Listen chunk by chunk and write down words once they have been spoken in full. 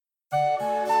I'm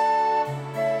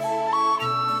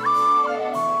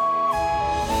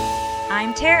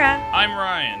Tara. I'm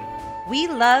Ryan. We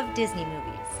love Disney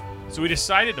movies. So we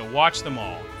decided to watch them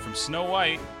all, from Snow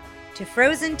White to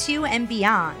Frozen 2 and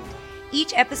beyond.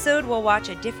 Each episode will watch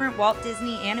a different Walt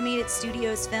Disney Animated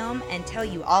Studios film and tell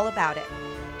you all about it.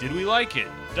 Did we like it?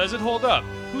 Does it hold up?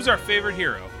 Who's our favorite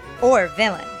hero? Or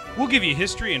villain. We'll give you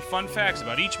history and fun facts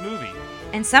about each movie.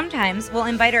 And sometimes we'll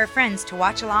invite our friends to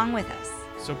watch along with us.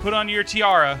 So put on your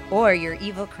tiara or your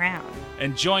evil crown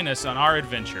and join us on our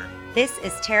adventure. This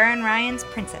is Tara and Ryan's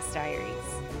Princess Diaries.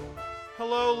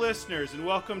 Hello, listeners, and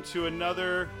welcome to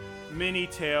another mini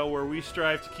tale where we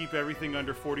strive to keep everything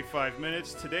under 45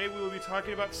 minutes. Today we will be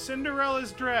talking about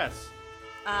Cinderella's dress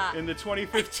in the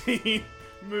 2015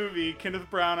 movie Kenneth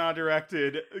Branagh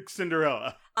directed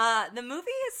Cinderella. The movie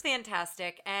is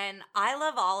fantastic, and I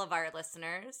love all of our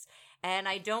listeners, and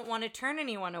I don't want to turn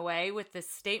anyone away with this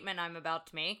statement I'm about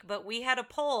to make, but we had a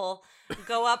poll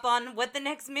go up on what the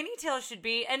next mini tale should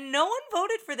be, and no one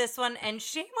voted for this one, and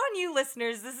shame on you,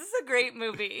 listeners. This is a great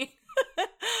movie.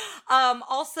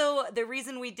 Also, the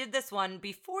reason we did this one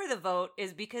before the vote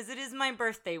is because it is my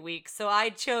birthday week, so I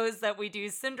chose that we do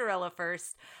Cinderella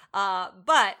first.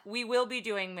 But we will be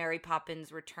doing Mary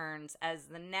Poppins Returns as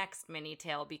the next mini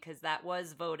tale because that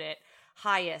was voted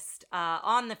highest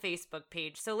on the Facebook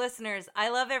page. So listeners, I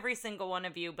love every single one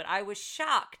of you, but I was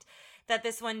shocked that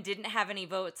this one didn't have any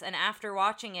votes, and after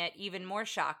watching it, even more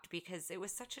shocked because it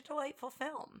was such a delightful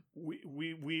film.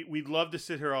 We'd love to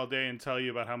sit here all day and tell you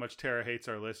about how much Tara hates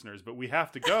our listeners, but we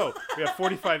have to go. We have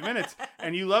 45 minutes,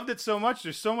 and you loved it so much.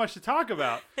 There's so much to talk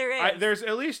about. There is. There's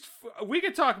at least we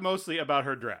could talk mostly about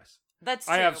her dress. That's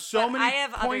true. I have so many I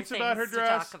have points about her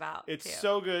dress. To talk about, it's too.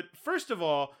 so good. First of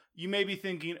all, you may be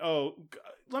thinking,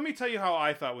 let me tell you how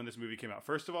I thought when this movie came out.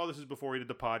 First of all, this is before we did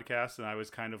the podcast, and I was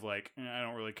kind of like, I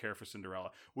don't really care for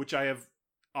Cinderella, which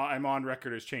I'm on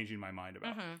record as changing my mind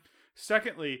about. Mm-hmm.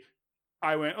 Secondly,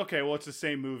 I went, okay, well, it's the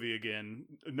same movie again.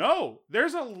 No,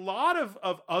 there's a lot of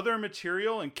other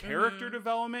material and character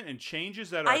development and changes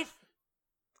that are...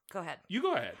 Go ahead. You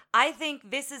go ahead. I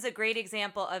think this is a great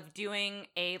example of doing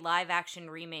a live action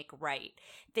remake right.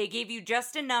 They gave you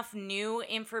just enough new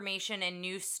information and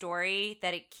new story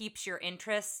that it keeps your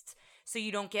interest so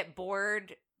you don't get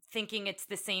bored thinking it's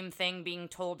the same thing being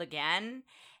told again.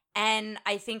 And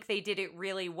I think they did it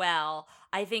really well.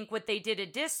 I think what they did a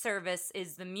disservice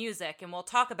is the music, and we'll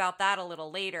talk about that a little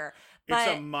later. But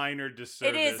it's a minor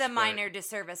disservice. It is a minor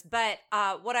disservice. But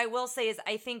what I will say is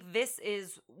I think this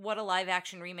is what a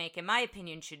live-action remake, in my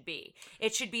opinion, should be.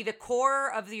 It should be the core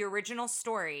of the original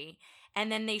story, and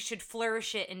then they should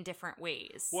flourish it in different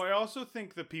ways. Well, I also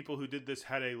think the people who did this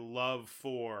had a love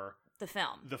for... The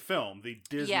film, the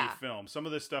Disney film. Some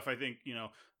of this stuff, I think,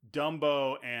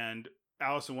 Dumbo and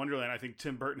Alice in Wonderland, I think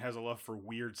Tim Burton has a love for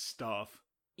weird stuff.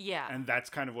 Yeah. And that's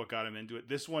kind of what got him into it.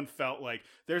 This one felt like...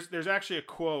 There's actually a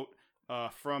quote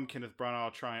from Kenneth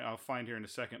Branagh I'll find here in a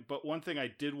second. But one thing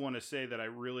I did want to say that I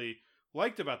really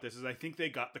liked about this is I think they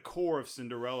got the core of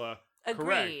Cinderella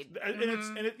Agreed. correct.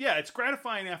 Mm-hmm. And it's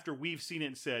gratifying after we've seen it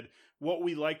and said what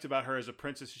we liked about her as a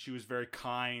princess. She was very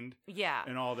kind. Yeah.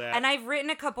 And all that. And I've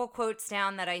written a couple quotes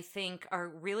down that I think are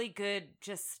really good,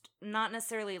 just not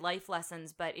necessarily life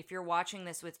lessons, but if you're watching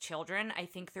this with children, I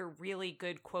think they're really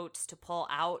good quotes to pull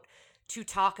out to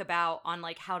talk about on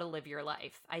like how to live your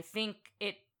life. I think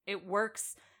it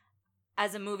works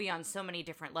as a movie on so many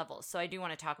different levels. So I do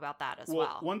want to talk about that as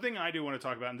well. One thing I do want to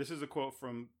talk about, and this is a quote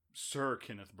from Sir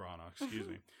Kenneth Branagh, excuse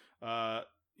me.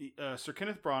 Sir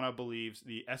Kenneth Branagh believes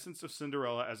the essence of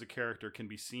Cinderella as a character can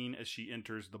be seen as she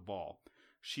enters the ball.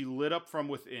 She lit up from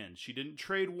within. She didn't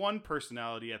trade one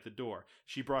personality at the door.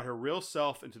 She brought her real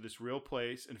self into this real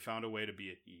place and found a way to be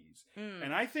at ease.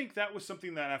 And I think that was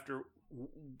something that after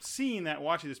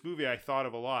watching this movie, I thought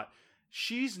of a lot.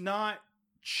 She's not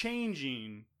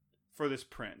changing for this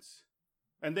prince.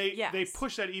 And they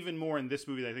push that even more in this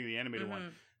movie than I think the animated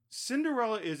one.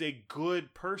 Cinderella is a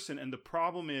good person, and the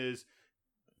problem is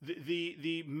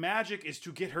the magic is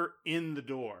to get her in the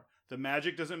door. The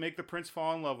magic doesn't make the prince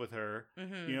fall in love with her, to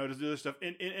do this stuff.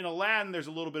 In Aladdin, there's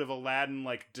a little bit of Aladdin,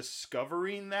 like,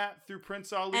 discovering that through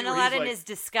Prince Ali. And Aladdin is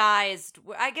disguised.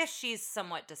 I guess she's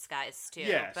somewhat disguised, too.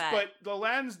 Yes, but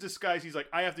Aladdin's disguise, he's like,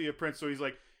 I have to be a prince, so he's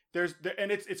like,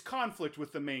 it's conflict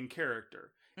with the main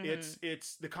character.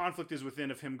 It's the conflict is within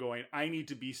of him going, I need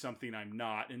to be something I'm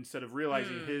not, instead of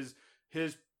realizing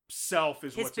his self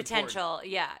is what's potential.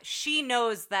 Important. Yeah, she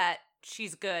knows that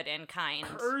she's good and kind.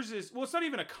 Hers is, well, it's not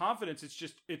even a confidence.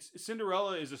 It's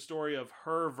Cinderella is a story of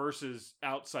her versus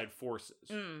outside forces.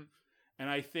 And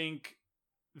I think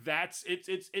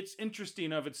it's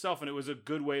interesting of itself, and it was a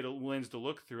good lens to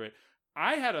look through it.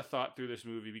 I had a thought through this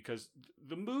movie because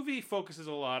the movie focuses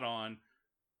a lot on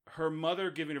her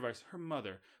mother giving advice. Her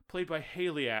mother, played by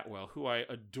Haley Atwell, who I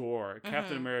adore,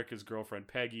 Captain America's girlfriend,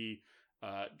 Peggy,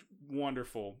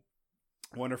 wonderful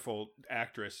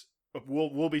actress.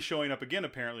 Will be showing up again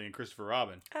apparently in Christopher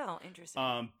Robin. Oh,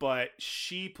 interesting. But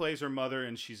she plays her mother,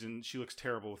 and she looks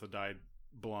terrible with a dyed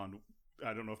blonde.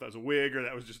 I don't know if that was a wig or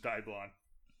that was just dyed blonde.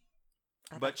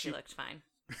 But she looked fine.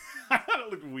 I thought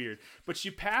it looked weird. But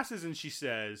she passes and she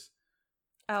says,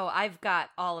 "Oh, I've got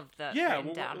all of the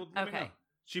written down." Okay.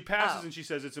 She passes and she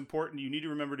says, "It's important. You need to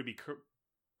remember to be,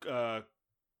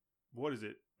 what is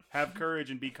it? Have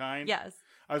courage and be kind." Yes.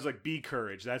 I was like, "Be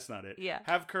courage." That's not it. Yeah.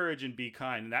 Have courage and be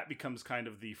kind, and that becomes kind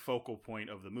of the focal point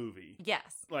of the movie.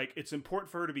 Yes. Like, it's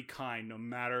important for her to be kind,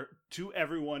 to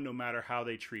everyone, no matter how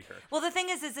they treat her. Well, the thing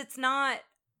is it's not.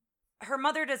 Her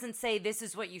mother doesn't say, "This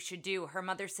is what you should do." Her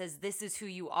mother says, "This is who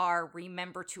you are.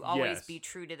 Remember to always be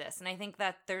true to this." And I think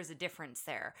that there's a difference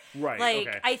there. Right. Like,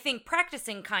 okay. I think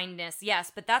practicing kindness,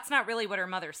 yes, but that's not really what her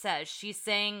mother says. She's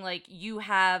saying, like, you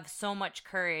have so much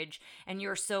courage and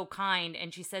you're so kind.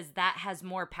 And she says that has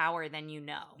more power than you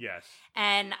know. Yes.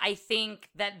 And I think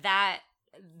that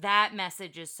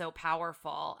message is so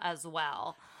powerful as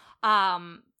well.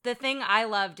 The thing I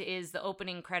loved is the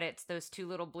opening credits, those two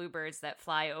little bluebirds that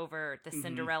fly over the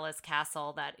Cinderella's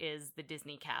castle that is the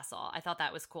Disney castle. I thought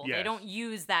that was cool. Yes. They don't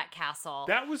use that castle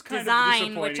That was kind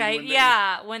design, of which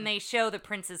when they show the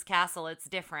prince's castle, it's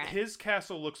different. His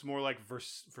castle looks more like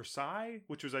Versailles,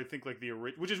 which was, I think, like the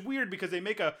original, which is weird because they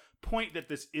make a point that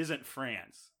this isn't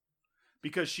France.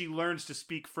 Because she learns to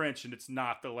speak French and it's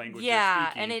not the language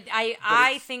they're speaking. And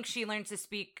I think she learns to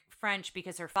speak French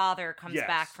because her father comes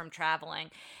back from traveling.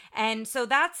 And so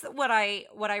that's what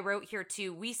I wrote here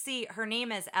too. We see her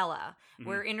name is Ella.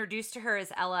 We're introduced to her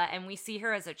as Ella, and we see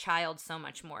her as a child so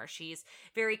much more. She's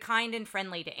very kind and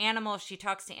friendly to animals. She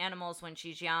talks to animals when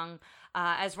she's young.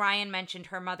 As Ryan mentioned,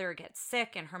 her mother gets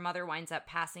sick and her mother winds up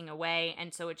passing away.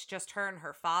 And so it's just her and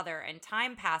her father, and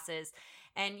time passes.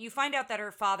 And you find out that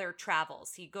her father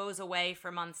travels. He goes away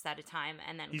for months at a time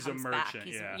and then comes back.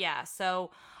 He's a merchant, yeah. So,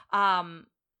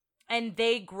 and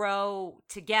they grow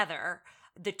together,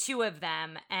 the two of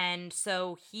them. And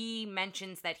so he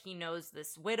mentions that he knows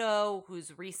this widow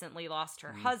who's recently lost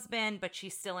her husband, but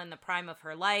she's still in the prime of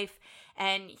her life.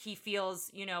 And he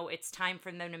feels, it's time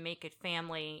for them to make a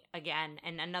family again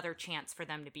and another chance for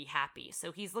them to be happy.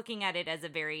 So he's looking at it as a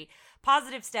very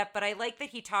positive step, but I like that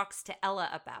he talks to Ella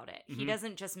about it. He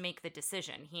doesn't just make the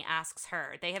decision. He asks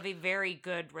her. They have a very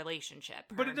good relationship.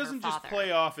 But it doesn't just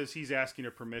play off as he's asking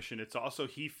her permission. It's also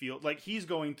he feels like he's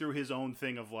going through his own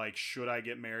thing of like, should I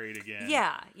get married again?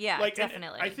 Yeah, like,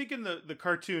 definitely. I think in the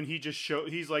cartoon,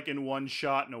 he's like in one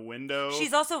shot in a window.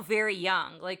 She's also very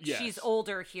young. Like, Yes. she's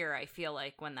older here, I feel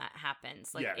like, when that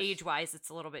happens. Like, Yes. age-wise, it's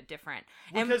a little bit different.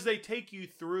 Because they take you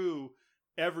through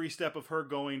every step of her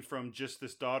going from just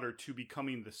this daughter to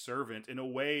becoming the servant in a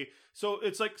way. So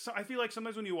it's like, I feel like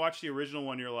sometimes when you watch the original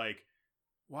one, you're like,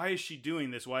 why is she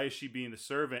doing this? Why is she being the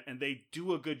servant? And they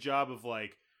do a good job of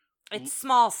like, it's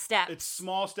small steps. It's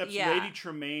small steps. Yeah. Lady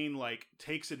Tremaine like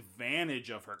takes advantage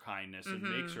of her kindness and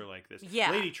makes her like this.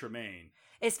 Yeah. Lady Tremaine.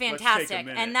 It's Let's take a fantastic.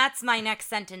 minute. And that's my next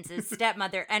sentence is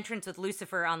stepmother entrance with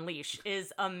Lucifer on leash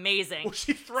is amazing. Well,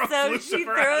 she throws So Lucifer she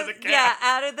throws, out of the cab. yeah,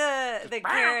 out of the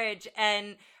carriage,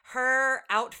 and her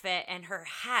outfit and her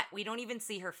hat, we don't even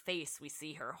see her face. We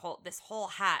see her this whole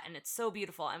hat, and it's so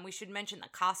beautiful. And we should mention the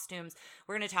costumes.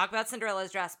 We're going to talk about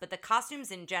Cinderella's dress, but the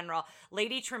costumes in general,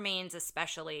 Lady Tremaine's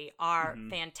especially, are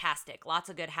fantastic. Lots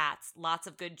of good hats, lots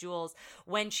of good jewels.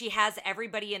 When she has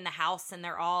everybody in the house and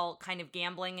they're all kind of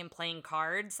gambling and playing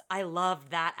cards, I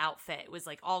loved that outfit. It was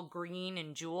like all green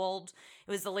and jeweled.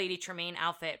 It was the Lady Tremaine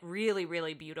outfit. Really,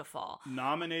 really beautiful.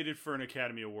 Nominated for an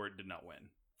Academy Award, did not win.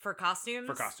 For costumes?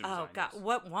 For costume Oh, design, God. yes.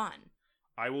 What one?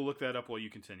 I will look that up while you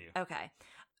continue. Okay.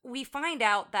 We find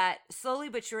out that slowly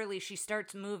but surely she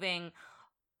starts moving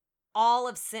all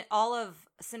of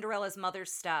Cinderella's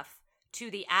mother's stuff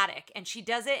to the attic. And she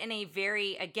does it in a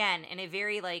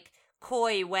very like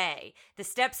coy way. The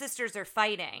stepsisters are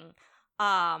fighting.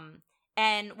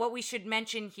 And what we should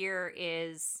mention here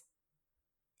is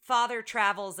father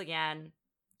travels again.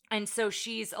 And so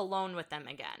she's alone with them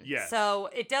again. Yes. So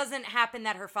it doesn't happen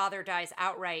that her father dies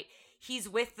outright. He's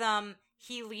with them.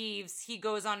 He leaves. He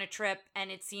goes on a trip.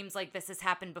 And it seems like this has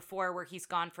happened before where he's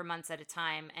gone for months at a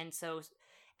time. And so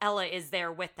Ella is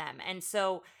there with them. And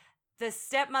so the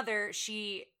stepmother,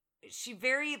 she she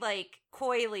very like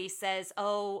coyly says,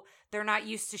 "Oh, they're not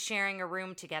used to sharing a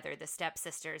room together, the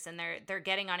stepsisters, and they're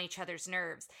getting on each other's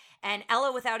nerves." And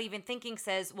Ella, without even thinking,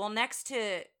 says, "Well, next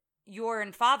to your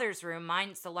and father's room,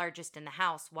 mine's the largest in the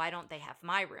house. Why don't they have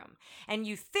my room?" And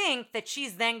you think that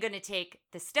she's then going to take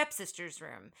the stepsister's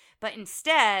room, but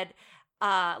instead,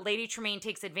 Lady Tremaine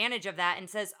takes advantage of that and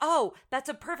says, "Oh, that's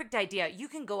a perfect idea. You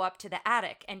can go up to the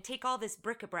attic and take all this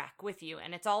bric-a-brac with you."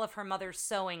 And it's all of her mother's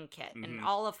sewing kit and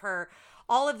all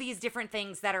of these different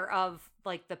things that are of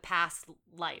like the past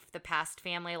life, the past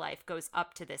family life goes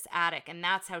up to this attic. And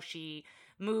that's how she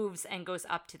moves and goes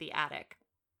up to the attic.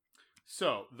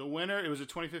 So the winner, it was a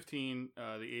 2015,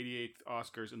 the 88th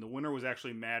Oscars, and the winner was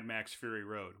actually Mad Max Fury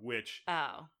Road, which,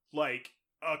 like,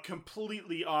 a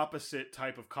completely opposite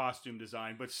type of costume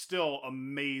design, but still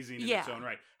amazing in its own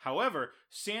right. However,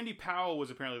 Sandy Powell was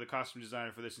apparently the costume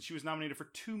designer for this, and she was nominated for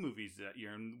 2 movies that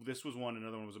year, and this was one.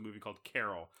 Another one was a movie called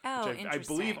Carol, which I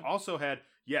believe also had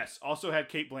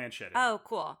Cate Blanchett in it. Oh,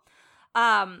 cool.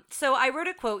 So I wrote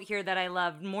a quote here that I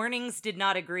loved. "Mornings did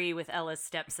not agree with Ella's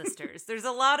stepsisters." There's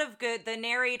a lot of good. The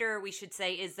narrator, we should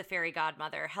say, is the fairy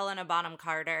godmother, Helena Bonham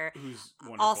Carter, who's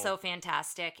wonderful. Also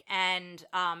fantastic, and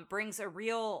brings a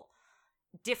real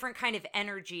different kind of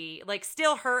energy, like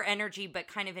still her energy, but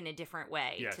kind of in a different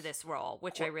way to this role,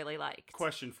 which I really liked.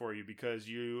 Question for you, because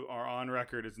you are on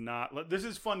record as not. This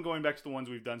is fun going back to the ones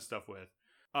we've done stuff with.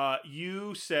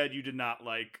 You said you did not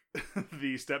like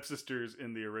the stepsisters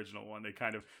in the original one. They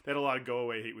had a lot of go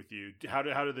away hate with you. How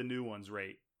do the new ones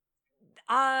rate?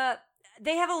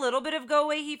 They have a little bit of go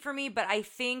away heat for me, but I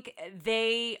think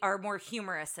they are more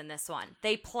humorous in this one.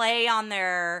 They play on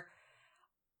their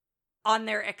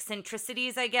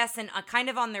eccentricities, I guess, and kind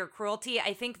of on their cruelty.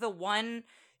 I think the one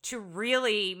to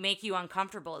really make you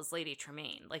uncomfortable is Lady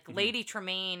Tremaine. Like, Lady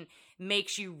Tremaine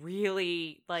makes you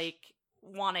really like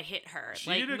want to hit her.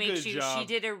 She did a good job. She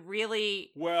did a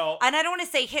really well, and I don't want to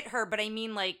say hit her, but I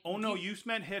mean like. Oh no, you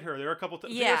meant hit her. There are a couple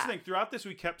times. Yeah. Here's the thing. Throughout this,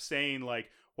 we kept saying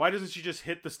like, why doesn't she just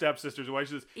hit the stepsisters? Why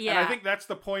she just? Yeah. And I think that's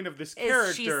the point of this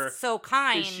character. She's so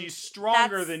kind. She's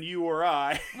stronger than you or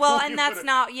I. Well, and that's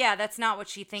not what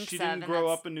she thinks. She didn't grow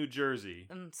up in New Jersey.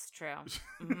 It's true.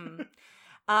 Mm-hmm.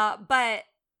 But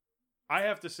I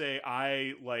have to say,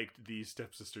 I liked these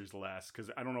stepsisters less,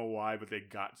 because I don't know why, but they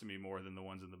got to me more than the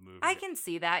ones in the movie. I can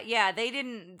see that. Yeah, they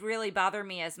didn't really bother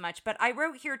me as much. But I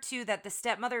wrote here, too, that the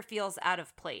stepmother feels out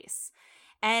of place.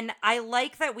 And I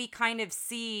like that we kind of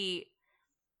see...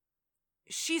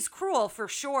 She's cruel, for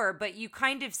sure, but you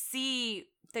kind of see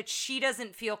that she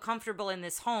doesn't feel comfortable in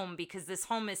this home, because this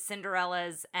home is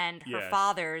Cinderella's and her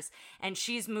father's, and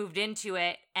she's moved into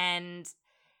it, and...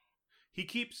 She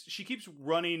keeps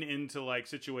running into like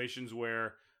situations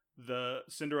where the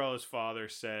Cinderella's father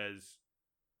says,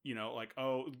 you know, like,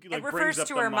 oh, like it refers brings up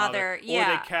to the her mother, or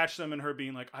they catch them and her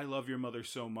being like, "I love your mother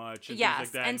so much," and things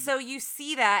like that. And so you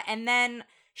see that, and then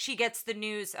she gets the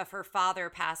news of her father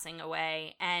passing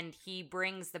away, and he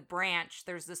brings the branch.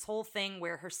 There's this whole thing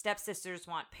where her stepsisters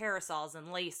want parasols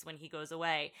and lace when he goes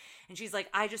away. And she's like,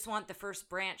 "I just want the first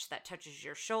branch that touches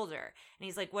your shoulder." And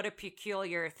he's like, "What a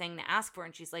peculiar thing to ask for."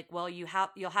 And she's like, "Well, you'll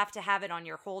have to have it on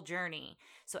your whole journey.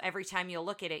 So every time you'll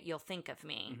look at it, you'll think of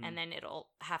me. And then it'll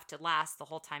have to last the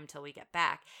whole time till we get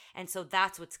back." And so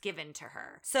that's what's given to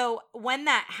her. So when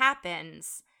that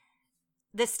happens...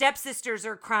 The stepsisters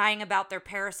are crying about their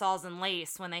parasols and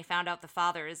lace when they found out the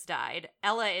father has died.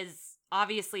 Ella is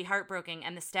obviously heartbroken,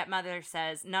 and the stepmother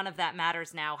says, "None of that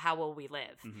matters now. How will we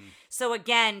live?" So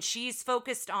again, she's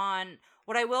focused on,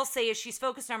 what I will say is she's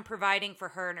focused on providing for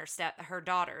her and her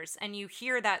daughters. And you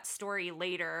hear that story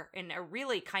later in a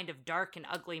really kind of dark and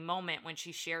ugly moment when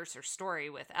she shares her story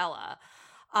with Ella.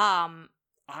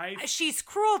 She's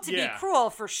cruel to be cruel,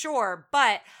 for sure,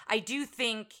 but I do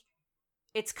think...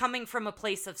 It's coming from a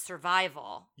place of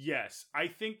survival. Yes. I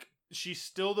think she's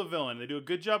still the villain. They do a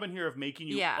good job in here of making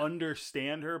you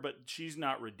understand her, but she's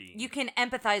not redeemed. You can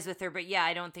empathize with her, but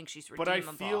I don't think she's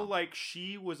redeemable. But I feel like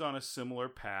she was on a similar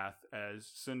path as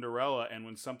Cinderella, and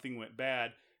when something went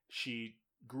bad, she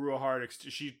grew a heart.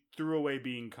 She threw away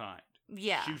being kind.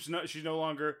 Yeah. She's no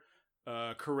longer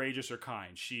courageous or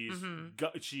kind.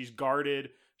 She's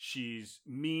guarded. She's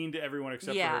mean to everyone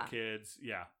except for her kids.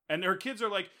 Yeah. And her kids are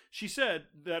like, she said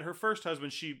that her first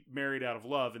husband she married out of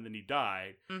love and then he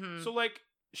died. So like,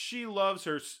 she loves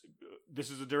her,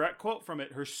 this is a direct quote from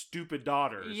it, her stupid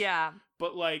daughters. Yeah.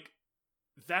 But like,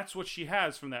 that's what she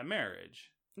has from that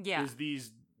marriage. Yeah. Is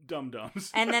these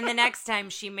dum-dums. And then the next time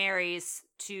she marries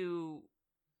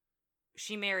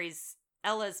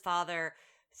Ella's father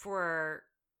for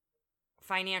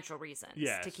financial reasons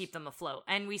to keep them afloat.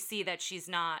 And we see that she's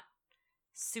not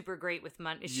super great with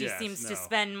money. She Yes, seems to no.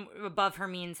 spend above her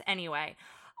means anyway.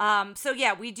 So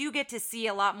yeah, we do get to see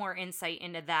a lot more insight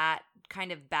into that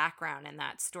kind of background in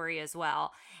that story as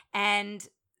well. And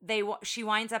she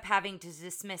winds up having to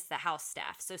dismiss the house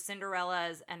staff. So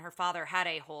Cinderella and her father had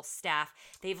a whole staff.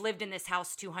 They've lived in this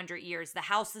house 200 years. The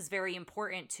house is very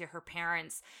important to her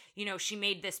parents. You know, she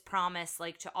made this promise,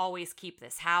 like, to always keep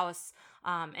this house,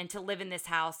 and to live in this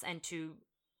house and to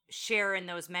share in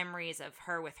those memories of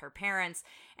her with her parents.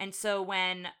 And so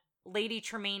when Lady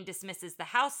Tremaine dismisses the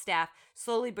house staff,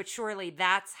 slowly but surely,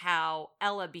 that's how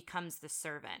Ella becomes the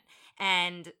servant.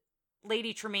 And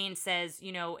Lady Tremaine says,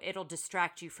 you know, it'll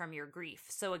distract you from your grief.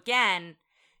 So again,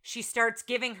 she starts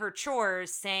giving her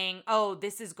chores, saying, oh,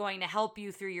 this is going to help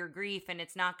you through your grief, and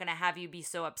it's not going to have you be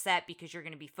so upset because you're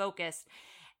going to be focused.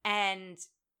 And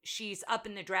she's up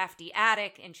in the drafty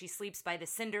attic and she sleeps by the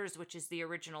cinders, which is the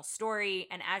original story.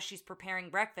 And as she's preparing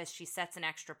breakfast, she sets an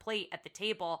extra plate at the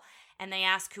table and they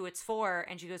ask who it's for.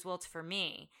 And she goes, well, it's for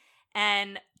me.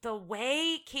 And the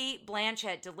way Cate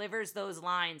Blanchett delivers those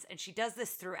lines, and she does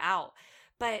this throughout,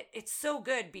 but it's so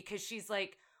good because she's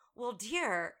like, well,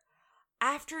 dear,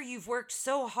 after you've worked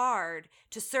so hard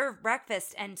to serve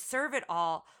breakfast and serve it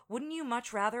all, wouldn't you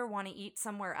much rather want to eat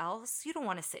somewhere else? You don't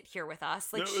want to sit here with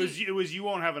us. Like, No, it was you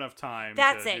won't have enough time.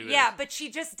 That's to it. do this. Yeah, but she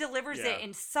just delivers Yeah. it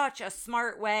in such a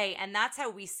smart way. And that's how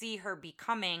we see her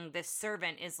becoming this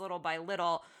servant, is little by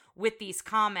little with these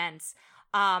comments.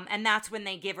 And that's when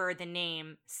they give her the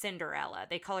name Cinderella.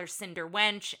 They call her Cinder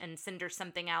Wench and Cinder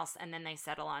something else, and then they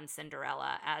settle on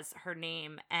Cinderella as her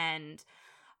name. And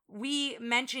we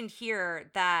mentioned here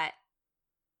that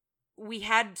we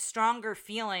had stronger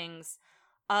feelings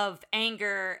of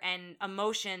anger and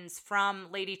emotions from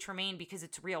Lady Tremaine because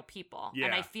it's real people. Yeah.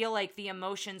 And I feel like the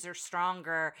emotions are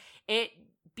stronger. It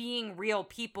being real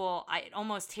people, it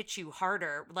almost hits you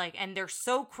harder. Like, and they're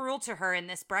so cruel to her in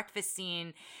this breakfast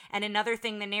scene. And another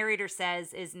thing the narrator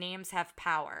says is names have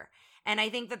power. And I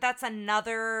think that that's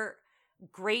another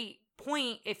great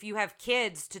point if you have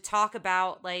kids to talk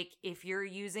about, like, if you're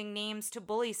using names to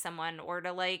bully someone or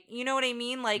to, like, you know what I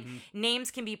mean? Like, names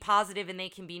can be positive and they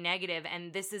can be negative.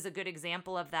 And this is a good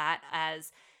example of that,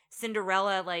 as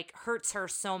Cinderella, like, hurts her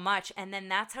so much, and then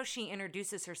that's how she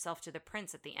introduces herself to the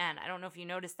prince at the end. I don't know if you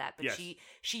noticed that, but Yes.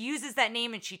 she uses that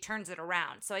name and she turns it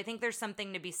around. So I think there's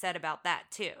something to be said about that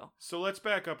too. So let's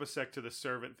back up a sec to the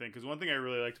servant thing, because one thing I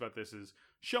really liked about this is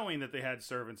showing that they had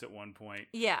servants at one point.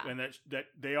 Yeah. And that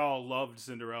they all loved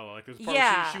Cinderella. Like, there's part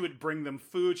Yeah. she would bring them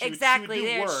food. Exactly. She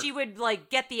would do work. She would, like,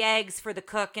 get the eggs for the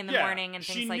cook in the morning and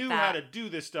things like that. She knew how to do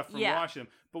this stuff from Yeah. watching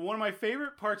them. But one of my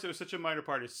favorite parts that was such a minor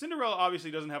part is Cinderella obviously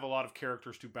doesn't have a lot of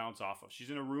characters to bounce off of. She's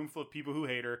in a room full of people who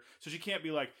hate her, so she can't be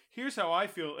like, here's how I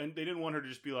feel. And they didn't want her to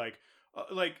just be like,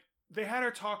 they had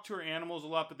her talk to her animals a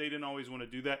lot, but they didn't always want to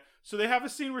do that. So they have a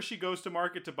scene where she goes to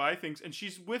market to buy things, and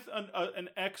she's with an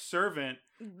ex-servant.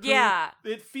 Yeah.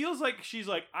 It feels like she's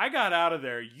like, I got out of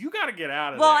there. You got to get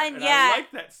out of Well, there. and yeah, I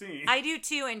like that scene. I do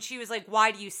too. And she was like,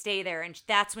 why do you stay there? And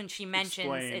that's when she mentions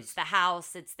Explains. it's the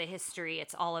house, it's the history,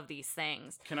 it's all of these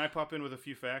things. Can I pop in with a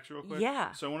few facts real quick?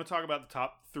 Yeah. So I want to talk about the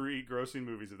top 3 grossing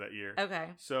movies of that year. Okay.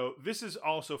 So this is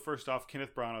also, first off,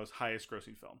 Kenneth Branagh's highest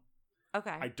grossing film. Okay.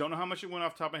 I don't know how much it went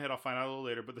off the top of my head. I'll find out a little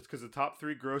later. But it's because the top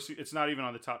 3 grossing, it's not even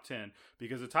on the top 10.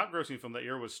 Because the top grossing film that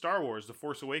year was Star Wars: The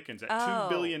Force Awakens at $2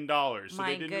 billion. So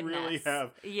my they didn't really goodness.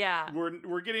 have. Yeah.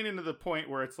 We're getting into the point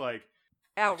where it's like,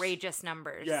 Outrageous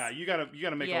numbers. yeah, you gotta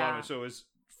make a lot of it. So it was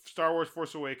Star Wars: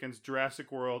 Force Awakens,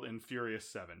 Jurassic World, and Furious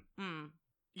 7.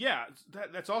 Yeah,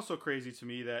 that's also crazy to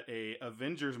me that a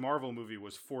Avengers Marvel movie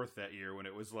was 4th that year when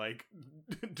it was like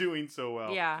doing so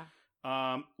well. Yeah.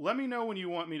 Let me know when you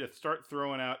want me to start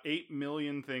throwing out 8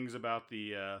 million things about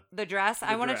the dress.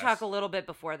 I want to dress. talk a little bit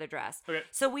before the dress. Okay.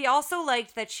 So we also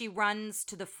liked that she runs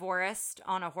to the forest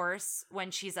on a horse when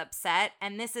she's upset,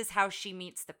 and this is how she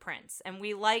meets the prince. And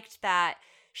we liked that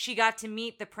she got to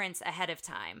meet the prince ahead of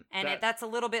time. And that's a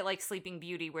little bit like Sleeping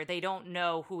Beauty, where they don't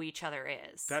know who each other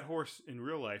is. that horse in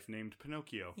real life named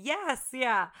Pinocchio. Yes,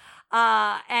 yeah.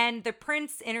 And the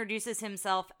prince introduces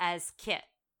himself as Kit.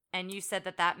 And you said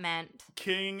that meant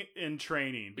King in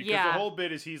training, because Yeah. the whole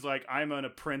bit is he's like, I'm an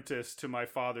apprentice to my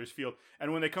father's field,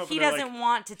 and when they come up, he they're doesn't like,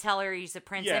 want to tell her he's a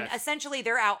prince. And Yes. essentially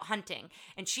they're out hunting,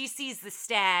 and she sees the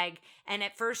stag, and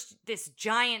at first this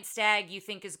giant stag you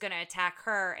think is going to attack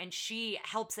her, and she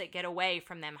helps it get away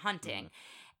from them hunting.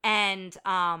 And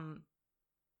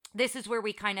this is where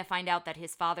we kind of find out that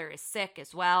his father is sick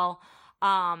as well.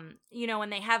 And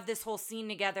they have this whole scene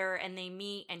together and they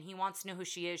meet and he wants to know who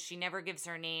she is. She never gives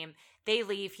her name. They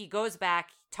leave. He goes back,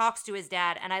 talks to his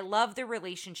dad. And I love the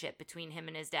relationship between him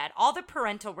and his dad. All the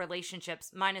parental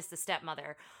relationships, minus the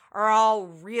stepmother, are all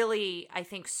really, I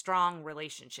think, strong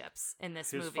relationships in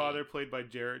this movie. His father, played by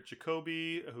Jarrett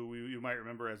Jacoby, who you might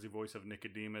remember as the voice of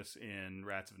Nicodemus in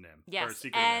Rats of Nim. Yes,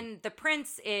 and the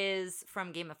prince is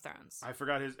from Game of Thrones. I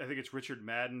forgot I think it's Richard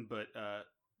Madden, but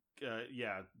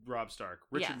Robb Stark.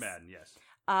 Richard Madden, yes.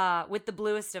 With the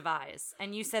bluest of eyes.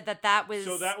 And you said that was...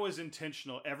 So that was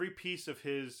intentional. Every piece of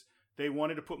his... They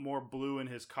wanted to put more blue in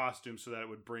his costume so that it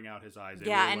would bring out his eyes.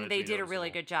 They did a really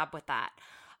good job with that.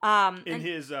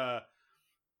 His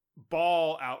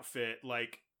ball outfit,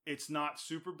 like, it's not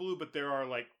super blue, but there are,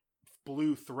 like,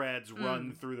 blue threads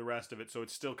run through the rest of it, so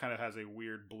it still kind of has a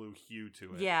weird blue hue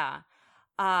to it. Yeah.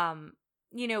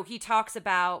 He talks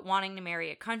about wanting to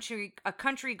marry a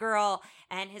country girl,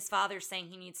 and his father saying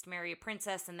he needs to marry a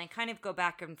princess, and they kind of go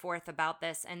back and forth about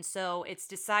this. And so it's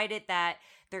decided that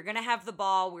they're going to have the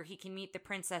ball where he can meet the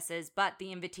princesses, but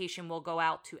the invitation will go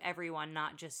out to everyone,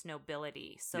 not just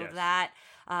nobility. So that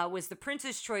was the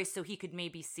prince's choice, so he could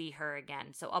maybe see her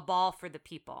again. So a ball for the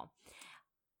people.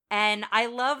 And I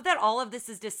love that all of this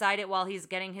is decided while he's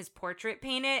getting his portrait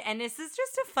painted. And this is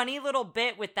just a funny little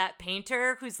bit with that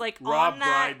painter who's like Rob on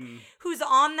that, Brydon. Who's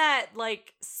on that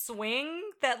like swing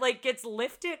that like gets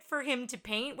lifted for him to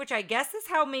paint, which I guess is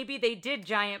how maybe they did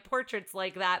giant portraits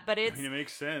like that. But it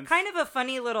makes sense. Kind of a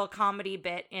funny little comedy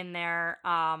bit in there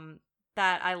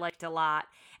that I liked a lot.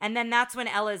 And then that's when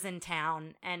Ella's in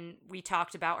town, and we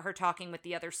talked about her talking with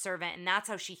the other servant, and that's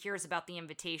how she hears about the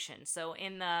invitation. So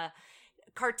in the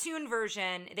cartoon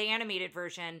version, the animated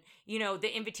version,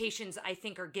 the invitations I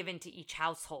think are given to each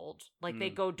household. Like they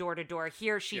go door to door.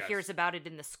 Here she hears about it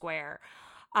in the square.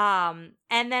 And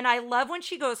then I love when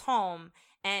she goes home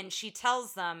and she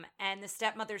tells them, and the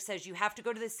stepmother says, you have to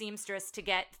go to the seamstress to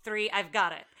get 3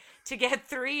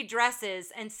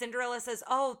 dresses. And Cinderella says,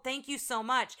 oh, thank you so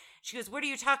much. She goes, what are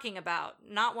you talking about?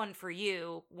 Not one for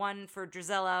you, one for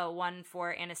Drizella, one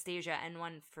for Anastasia, and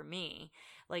one for me.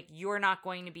 Like, you're not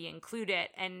going to be included.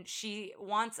 And she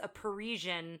wants a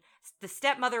Parisian. The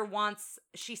stepmother wants,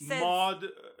 she says... Maud,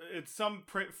 it's some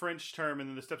French term, and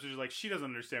then the stepsister's like, she doesn't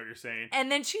understand what you're saying.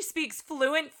 And then she speaks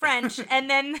fluent French, and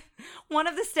then one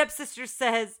of the stepsisters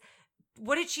says,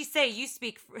 what did she say? You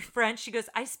speak French? She goes,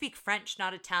 I speak French,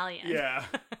 not Italian. Yeah.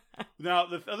 Now,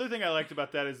 the other thing I liked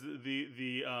about that is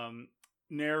the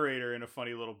narrator in a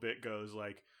funny little bit goes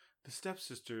like, the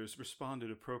stepsisters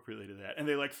responded appropriately to that, and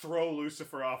they like throw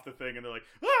Lucifer off the thing, and they're like,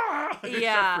 ah!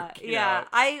 Yeah.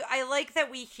 I like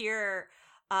that we hear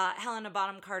Helena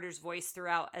Bonham Carter's voice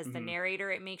throughout as the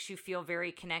narrator. It makes you feel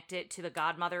very connected to the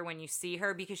godmother when you see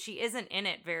her, because she isn't in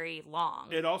it very long.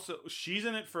 She's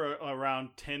in it for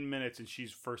around 10 minutes, and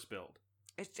she's first billed.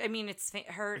 Her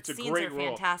it's scenes are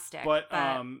fantastic. But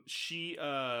she,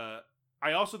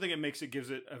 I also think it gives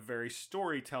it a very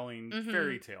storytelling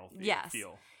fairy tale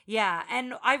feel. Yeah,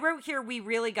 and I wrote here, we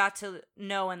really got to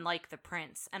know and like the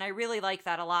prince, and I really like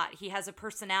that a lot. He has a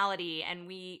personality, and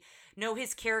we know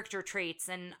his character traits,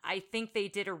 and I think they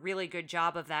did a really good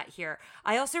job of that here.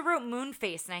 I also wrote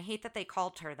Moonface, and I hate that they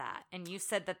called her that, and you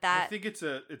said that... I think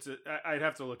I'd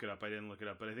have to look it up. I didn't look it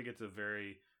up, but I think it's a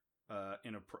very...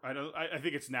 I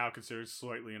think it's now considered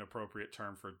slightly inappropriate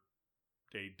term for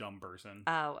a dumb person.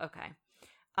 Oh, okay.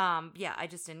 Yeah, I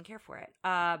just didn't care for it.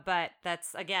 But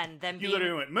that's, again, them being... You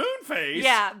literally went, Moonface!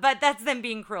 Yeah, but that's them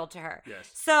being cruel to her.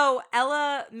 Yes. So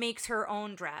Ella makes her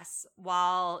own dress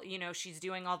while, she's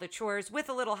doing all the chores with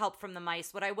a little help from the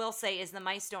mice. What I will say is the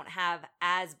mice don't have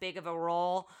as big of a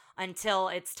role until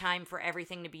it's time for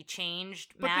everything to be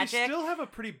changed. But magic. They still have a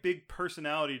pretty big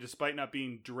personality despite not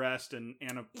being dressed and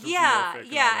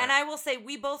anthropomorphic. Yeah, and I will say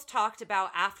we both talked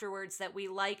about afterwards that we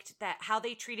liked that how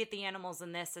they treated the animals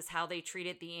in this is how they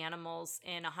treated the animals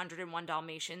in 101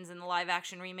 Dalmatians in the live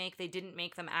action remake. They didn't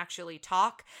make them actually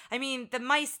talk. I mean, the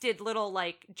mice did little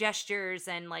like gestures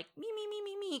and like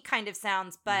me kind of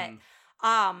sounds, but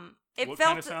what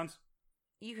kind of sounds?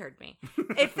 You heard me.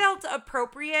 It felt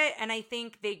appropriate, and I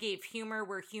think they gave humor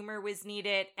where humor was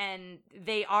needed, and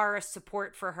they are a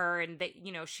support for her, and that,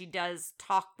 she does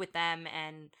talk with them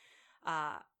and,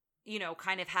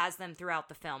 kind of has them throughout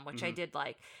the film, which I did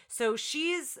like. So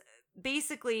she's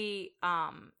basically,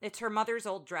 it's her mother's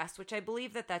old dress, which I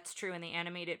believe that that's true in the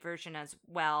animated version as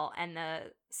well, and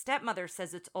the stepmother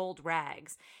says it's old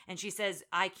rags, and she says,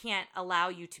 I can't allow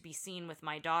you to be seen with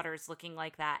my daughters looking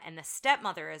like that, and the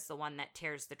stepmother is the one that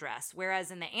tears the dress,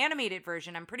 whereas in the animated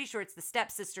version, I'm pretty sure it's the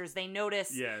stepsisters, they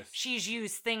notice she's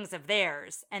used things of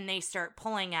theirs, and they start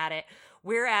pulling at it,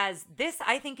 Whereas this,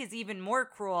 I think, is even more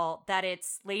cruel that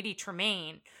it's Lady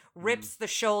Tremaine rips the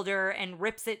shoulder and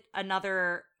rips it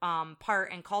another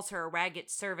part and calls her a ragged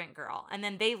servant girl. And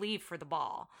then they leave for the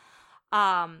ball.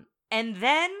 And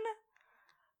then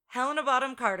Helena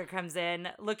Bonham Carter comes in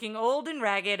looking old and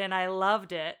ragged, and I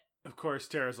loved it. Of course,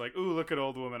 Tara's like, "Ooh, look at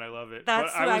old woman, I love it."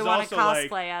 That's who I want to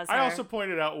cosplay as her. I also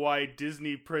pointed out why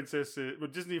Disney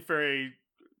Disney fairy,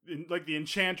 like the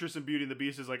Enchantress in Beauty and the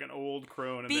Beast, is like an old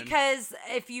crone. Because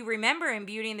if you remember in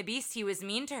Beauty and the Beast, he was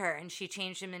mean to her, and she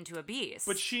changed him into a beast.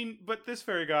 But this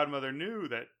fairy godmother knew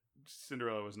that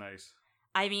Cinderella was nice.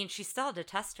 I mean, she still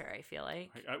detests her, I feel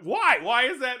like. Why? Why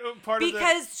is that part of the...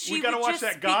 Because we gotta watch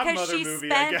that Godmother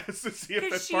movie, I guess, to see if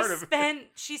that's part of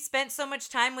it. She spent so much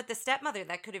time with the stepmother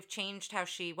that could have changed how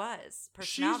she was,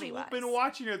 personality-wise. She's been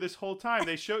watching her this whole time.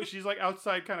 They show she's like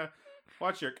outside kind of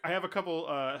watching her. I have a couple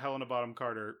Helena Bonham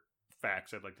Carter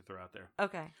facts I'd like to throw out there.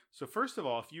 Okay. So first of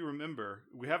all, if you remember,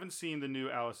 we haven't seen the new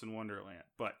Alice in Wonderland,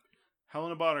 but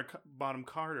Helena Bonham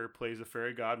Carter plays a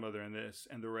fairy godmother in this,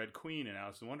 and the Red Queen in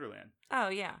Alice in Wonderland. Oh,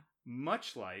 yeah.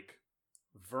 Much like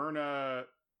Verna,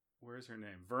 where's her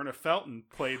name? Verna Felton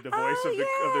played the voice of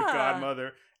the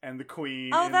godmother and the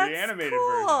queen in the animated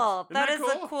version. That is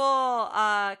a cool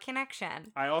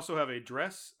connection. I also have a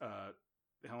dress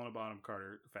Helena Bonham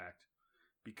Carter fact,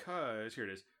 because here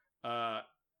it is.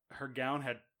 Her gown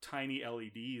had tiny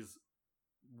LEDs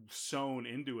sewn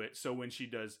into it, so when she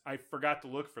does, I forgot to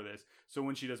look for this, so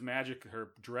when she does magic, her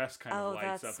dress kind of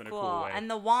lights up in a cool way.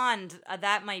 And the wand,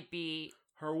 that might be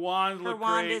her wand. Her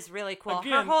wand is really cool.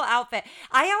 Again, her whole outfit.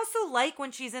 I also like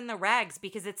when she's in the rags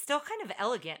because it's still kind of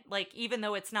elegant. Like, even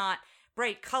though it's not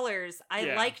bright colors,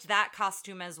 I liked that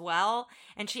costume as well.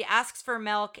 And she asks for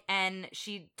milk, and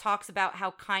she talks about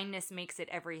how kindness makes it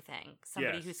everything.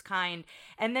 Somebody who's kind.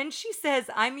 And then she says,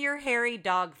 "I'm your hairy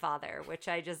dog father," which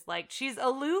I just liked. She's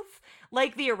aloof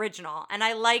like the original, and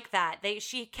I like that.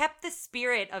 She kept the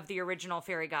spirit of the original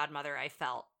fairy godmother, I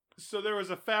felt. So there was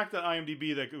a fact on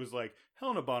IMDb that it was like,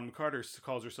 Helena Bonham Carter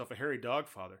calls herself a hairy dog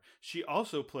father. She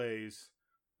also plays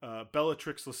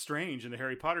Bellatrix Lestrange in the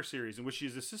Harry Potter series, in which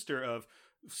she's the sister of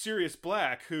Sirius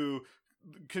Black, who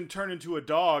can turn into a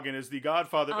dog and is the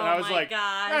godfather. And I was like,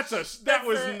 that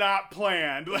was not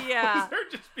planned. Like, yeah. They're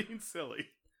just being silly.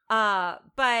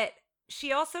 But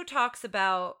she also talks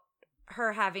about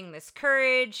her having this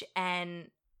courage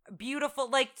and beautiful.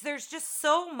 Like, there's just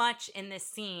so much in this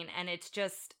scene, and it's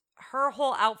just, her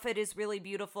whole outfit is really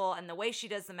beautiful, and the way she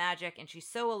does the magic, and she's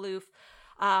so aloof.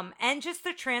 And just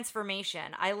the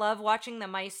transformation. I love watching the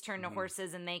mice turn to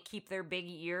horses, and they keep their big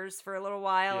ears for a little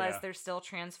while as they're still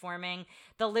transforming.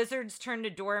 The lizards turn to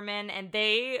doormen, and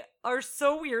they are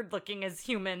so weird looking as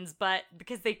humans, but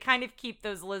because they kind of keep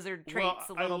those lizard traits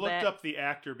a little bit. I looked up the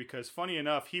actor because, funny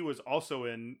enough, he was also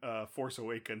in Force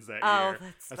Awakens that year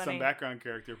that's as funny. some background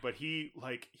character, but he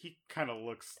kind of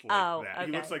looks like that. Okay.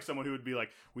 He looks like someone who would be like,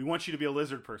 "We want you to be a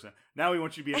lizard person. Now we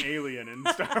want you to be an alien in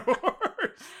Star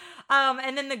Wars."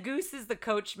 And then the goose is the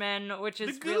coachman, which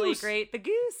is really great. The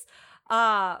goose.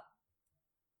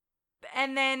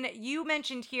 And then you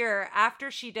mentioned here,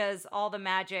 after she does all the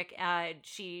magic,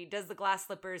 she does the glass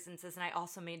slippers and says, "And I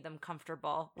also made them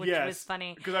comfortable," which was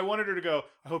funny. Because I wanted her to go,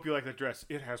 "I hope you like that dress.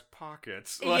 It has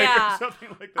pockets." Or something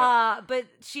like that. But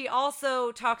she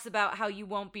also talks about how you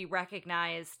won't be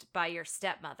recognized by your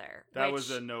stepmother. That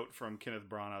was a note from Kenneth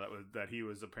Branagh that he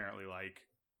was apparently like,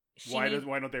 why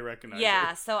don't they recognize her?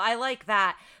 Yeah, so I like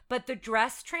that. But the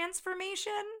dress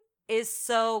transformation is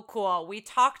so cool. We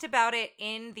talked about it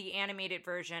in the animated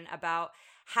version about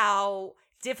how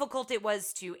difficult it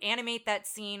was to animate that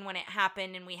scene when it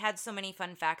happened, and we had so many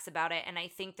fun facts about it. And I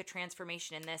think the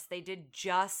transformation in this, they did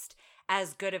just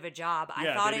as good of a job.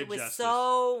 I thought it was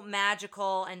so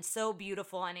magical and so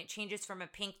beautiful, and it changes from a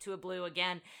pink to a blue.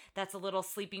 Again, that's a little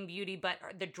Sleeping Beauty, but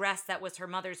the dress that was her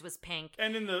mother's was pink.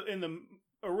 And in the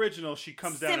original, she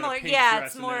comes down similar, in a pink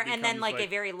dress, it's more, and then like a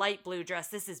very light blue dress.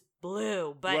 This is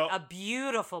blue, but a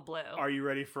beautiful blue. Are you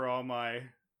ready for all my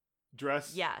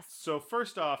dress? Yes. So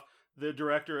first off, the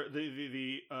director,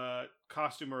 the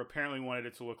costumer apparently wanted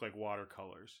it to look like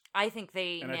watercolors. I think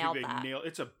they nailed that.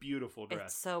 It's a beautiful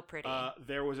dress. It's so pretty.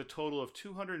 There was a total of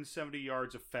 270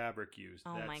 yards of fabric used.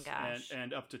 Oh my gosh.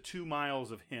 And up to 2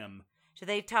 miles of hem. Did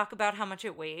they talk about how much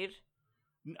it weighed?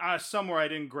 Somewhere I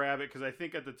didn't grab it because I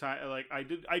think at the time, like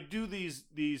I do these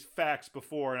facts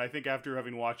before, and I think after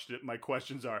having watched it, my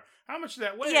questions are, how much did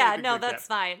that weigh? Yeah, no, that's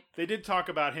fine. They did talk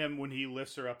about him when he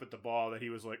lifts her up at the ball, that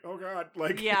he was like, oh god,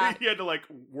 like he had to like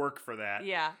work for that.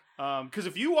 Yeah. Because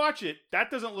if you watch it, that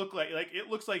doesn't look like it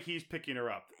looks like he's picking her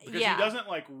up, because he doesn't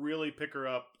like really pick her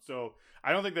up. So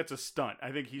I don't think that's a stunt.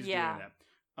 I think he's doing that.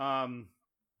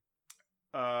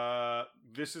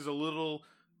 this is a little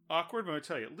awkward, but I'm going to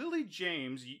tell you. Lily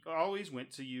James always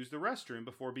went to use the restroom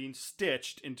before being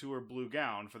stitched into her blue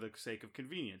gown for the sake of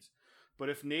convenience. But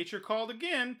if nature called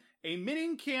again, a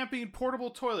mini camping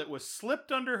portable toilet was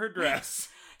slipped under her dress.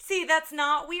 See, that's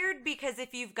not weird because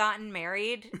if you've gotten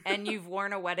married and you've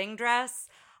worn a wedding dress,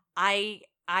 I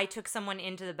took someone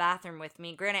into the bathroom with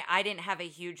me. Granted, I didn't have a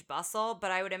huge bustle,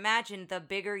 but I would imagine the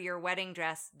bigger your wedding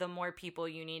dress, the more people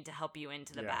you need to help you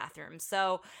into the bathroom.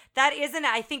 So that isn't,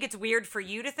 I think it's weird for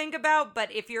you to think about,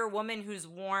 but if you're a woman who's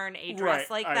worn a dress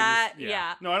like that,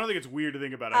 yeah. No, I don't think it's weird to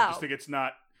think about it. I just think it's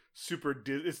not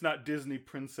it's not Disney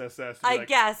princess-esque. I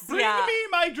guess, Bring me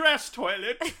my dress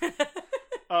toilet.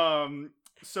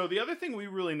 So the other thing we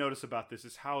really notice about this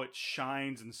is how it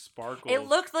shines and sparkles. It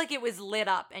looked like it was lit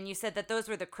up, and you said that those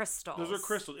were the crystals. Those were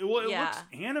crystals. It looks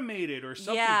animated or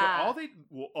something,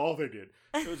 but all they did,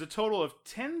 it was a total of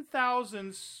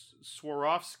 10,000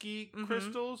 Swarovski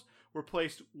crystals were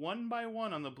placed one by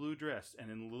one on the blue dress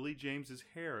and in Lily James's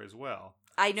hair as well.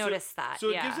 I noticed that. So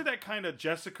it gives it that kind of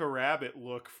Jessica Rabbit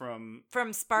look from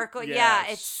Sparkle. Yeah,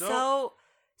 it's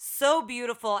so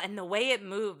beautiful, and the way it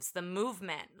moves, the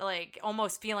movement, like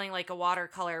almost feeling like a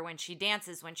watercolor when she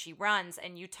dances, when she runs.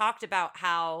 And you talked about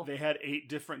how they had 8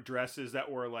 different dresses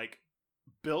that were like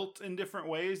built in different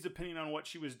ways depending on what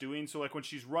she was doing. So like when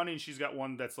she's running, she's got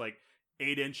one that's like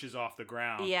 8 inches off the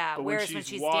ground. Yeah, but whereas when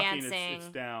she's walking, dancing, it's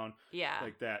down. Yeah,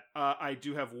 like that. I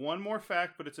do have one more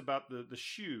fact, but it's about the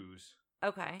shoes.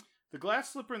 Okay. The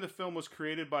glass slipper in the film was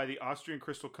created by the Austrian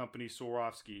crystal company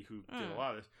Swarovski, who did a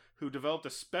lot of this, who developed a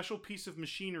special piece of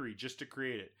machinery just to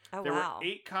create it. There were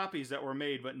 8 copies that were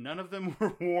made, but none of them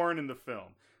were worn in the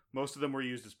film. Most of them were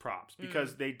used as props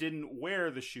because they didn't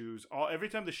wear the shoes. Every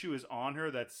time the shoe is on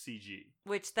her, that's CG.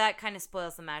 Which that kind of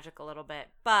spoils the magic a little bit,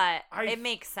 but it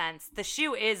makes sense. The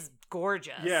shoe is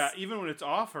gorgeous. Yeah, even when it's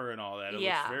off her and all that, it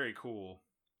looks very cool.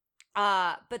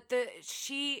 But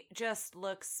she just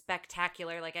looks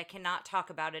spectacular. Like I cannot talk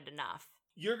about it enough.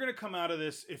 You're gonna come out of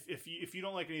this if you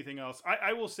don't like anything else.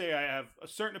 I will say I have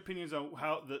certain opinions on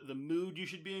how the mood you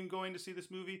should be in going to see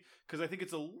this movie, because I think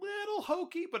it's a little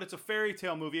hokey, but it's a fairy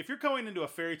tale movie. If you're going into a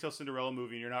fairy tale Cinderella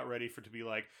movie and you're not ready for it to be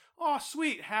like, oh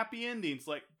sweet happy endings,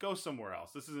 like go somewhere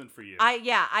else. This isn't for you.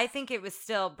 I think it was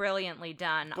still brilliantly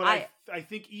done. But I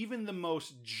think even the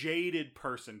most jaded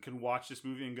person can watch this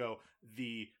movie and go,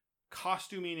 the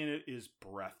costuming in it is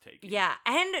breathtaking. Yeah,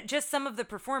 and just some of the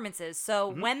performances. So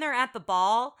when they're at the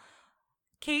ball,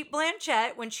 Cate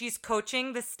Blanchett, when she's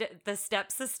coaching the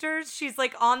stepsisters, she's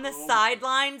like on the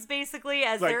sidelines basically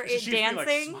as they're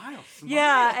dancing. Like, smile.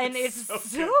 Yeah, and it's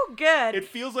so good. It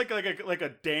feels like a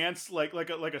dance, like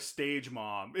a stage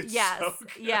mom. It's so good.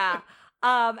 Yeah.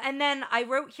 And then I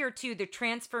wrote here too, the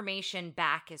transformation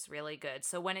back is really good.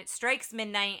 So when it strikes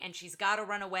midnight and she's got to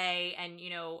run away, and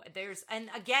and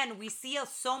again, we see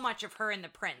so much of her in The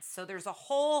Prince. So there's a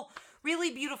whole really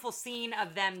beautiful scene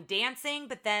of them dancing,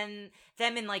 but then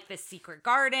them in like this secret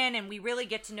garden, and we really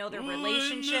get to know their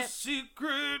relationship. In the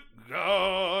secret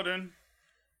garden.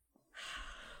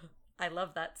 I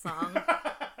love that song.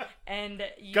 And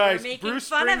you guys, were making Bruce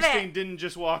fun of Springsteen it. didn't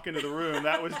just walk into the room.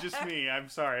 That was just me. I'm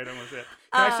sorry, I don't want to say it.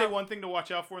 Can I say one thing to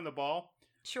watch out for in the ball?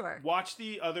 Sure. Watch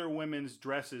the other women's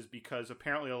dresses, because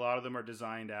apparently a lot of them are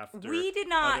designed after. We did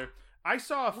not. I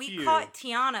saw a few. We caught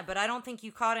Tiana, but I don't think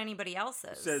you caught anybody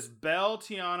else's. It says Belle,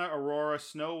 Tiana, Aurora,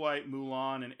 Snow White,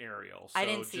 Mulan, and Ariel. So I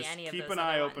didn't see any of those. Keep an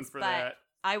eye open for that.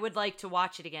 I would like to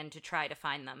watch it again to try to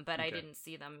find them, but I didn't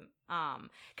see them.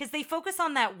 Because they focus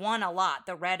on that one a lot,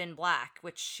 the red and black,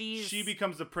 which she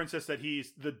becomes the princess that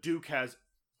the Duke has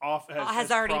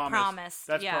already promised.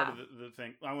 That's part of the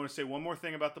thing. I want to say one more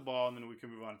thing about the ball, and then we can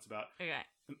move on. It's about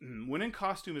when in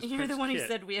costume is You're Prince the one Kit. who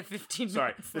said we have 15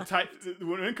 Sorry, minutes.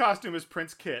 When in costume is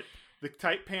Prince Kit. The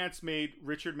tight pants made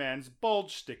Richard Mann's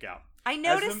bulge stick out. I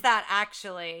noticed that,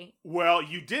 actually. Well,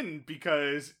 you didn't,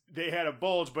 because they had a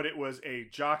bulge, but it was a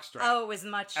jockstrap. Oh, it was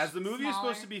much As the movie smaller. is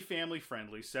supposed to be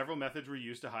family-friendly, several methods were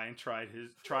used to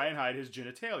try and hide his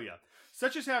genitalia,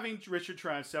 such as having Richard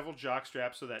try on several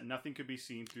jockstraps so that nothing could be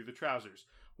seen through the trousers.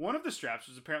 One of the straps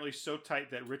was apparently so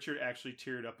tight that Richard actually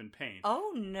teared up in pain.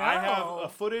 Oh, no. I have a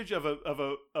footage of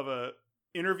a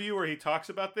interview where he talks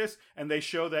about this, and they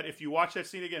show that if you watch that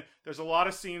scene again, there's a lot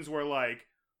of scenes where like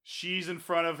she's in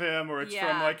front of him, or it's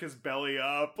from like his belly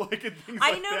up, like and things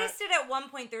I like that. noticed it at one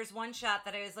point. There's one shot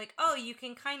that I was like, oh, you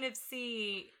can kind of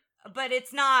see, but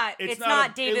it's not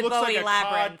David Bowie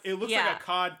Labyrinth. It looks like a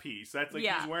cod piece. That's like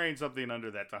he's wearing something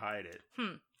under that to hide it.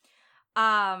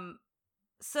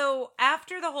 So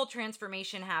after the whole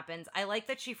transformation happens, I like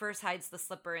that she first hides the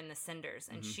slipper in the cinders.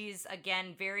 And she's,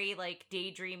 again, very, like,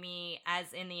 daydreamy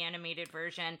as in the animated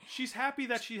version. She's happy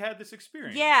that she had this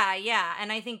experience. Yeah.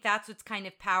 And I think that's what's kind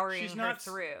of powering her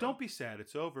through. Don't be sad,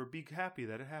 it's over. Be happy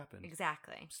that it happened.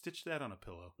 Exactly. Stitch that on a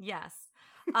pillow. Yes.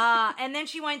 And then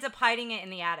she winds up hiding it in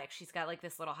the attic. She's got like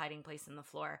this little hiding place in the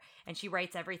floor, and she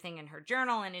writes everything in her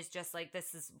journal and is just like,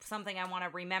 this is something I want to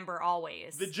remember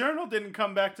always. The journal didn't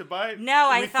come back to bite. No,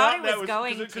 I thought it was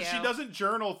going to. Because she doesn't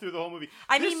journal through the whole movie.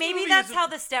 I mean, maybe that's how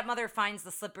the stepmother finds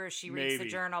the slippers. She reads the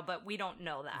journal, but we don't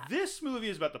know that. This movie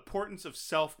is about the importance of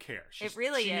self-care. It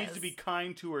really is. She needs to be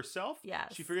kind to herself.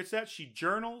 Yes. She forgets that. She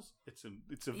journals.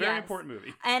 It's a very important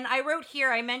movie. And I wrote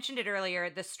here, I mentioned it earlier,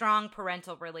 the strong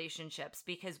parental relationships,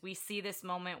 because we see this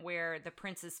moment where the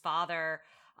prince's father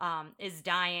is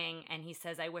dying, and he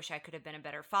says, I wish I could have been a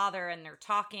better father, and they're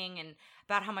talking and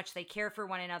about how much they care for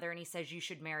one another, and he says, you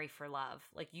should marry for love.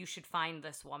 Like, you should find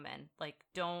this woman. Like,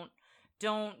 don't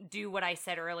do what I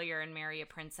said earlier and marry a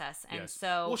princess. And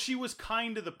so, well, she was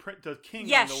kind to the king.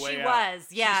 Yes, on the way she out. was.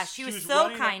 Yeah, she was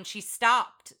so kind. She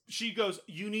stopped. She goes,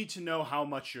 you need to know how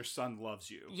much your son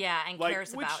loves you. Yeah, and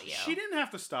cares about you. She didn't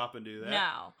have to stop and do that.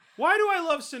 No. Why do I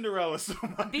love Cinderella so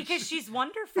much? Because she's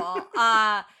wonderful.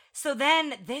 So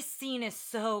then this scene is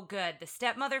so good. The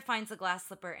stepmother finds the glass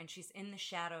slipper, and she's in the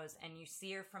shadows, and you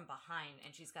see her from behind,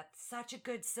 and she's got such a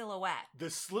good silhouette. The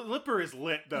slipper is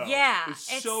lit, though. Yeah.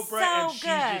 It's so bright, and she's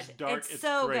just dark. It's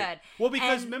so great. good. Well,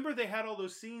 because remember they had all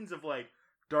those scenes of, like,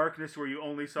 darkness where you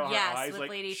only saw her eyes. With Like,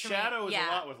 Lady shadow is Tremaine.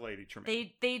 a lot with Lady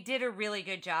Tremaine. They did a really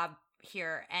good job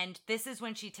here, and this is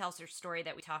when she tells her story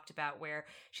that we talked about, where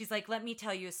she's like, let me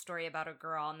tell you a story about a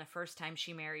girl, and the first time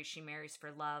she marries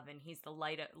for love, and he's the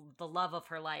love of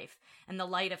her life and the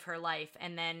light of her life,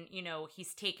 and then, you know,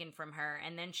 he's taken from her,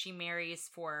 and then she marries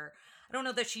for, I don't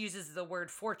know that she uses the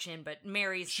word fortune, but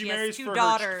she has two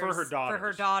daughters for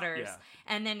her daughters, yeah.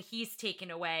 And then he's taken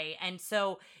away. And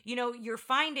so, you know, you're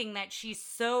finding that she's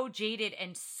so jaded,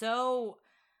 and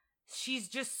she's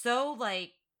just so,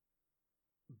 like,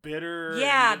 bitter.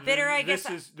 Yeah, bitter, I guess.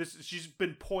 She's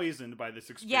been poisoned by this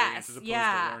experience as opposed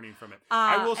to learning from it.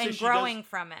 I will say and growing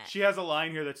from it. She has a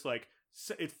line here that's like,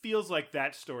 it feels like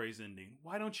that story's ending.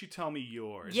 Why don't you tell me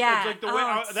yours? Yeah, it's like the way,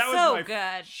 that was so my,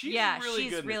 good.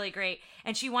 She's really great.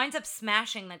 And she winds up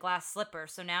smashing the glass slipper,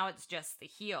 so now it's just the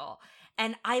heel.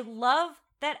 And I love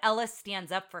that Ella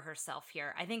stands up for herself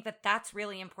here. I think that that's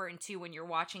really important too when you're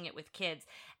watching it with kids.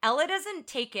 Ella doesn't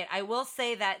take it. I will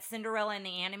say that Cinderella in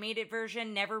the animated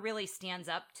version never really stands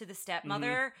up to the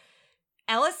stepmother.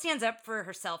 Ella stands up for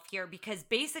herself here because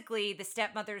basically the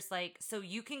stepmother's like, so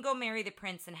you can go marry the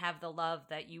prince and have the love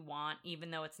that you want,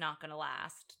 even though it's not going to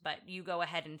last. But you go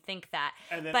ahead and think that.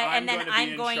 And then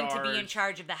I'm going to be in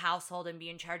charge of the household and be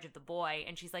in charge of the boy.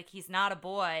 And she's like, he's not a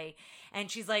boy. And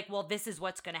she's like, well, this is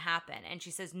what's going to happen. And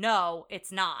she says, no,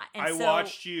 it's not. And I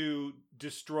watched you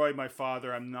destroy my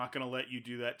father. I'm not going to let you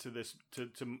do that to this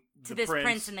to this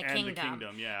prince in the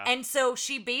kingdom. Yeah. And so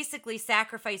she basically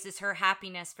sacrifices her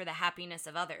happiness for the happiness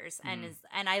of others, and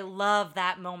I love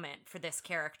that moment for this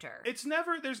character.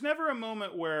 There's never a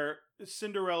moment where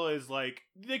Cinderella is like,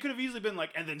 they could have easily been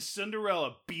like, and then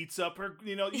Cinderella beats up her.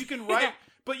 You know, you can write.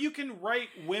 But you can write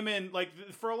women, like,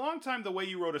 for a long time, the way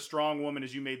you wrote a strong woman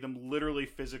is you made them literally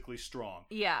physically strong.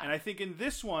 Yeah. And I think in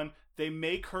this one, they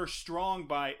make her strong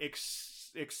by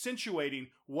accentuating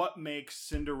what makes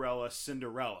Cinderella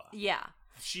Cinderella. Yeah.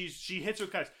 She hits her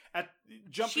guys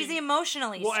she's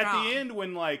emotionally strong. At the end,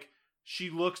 when, like, she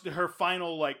looks at her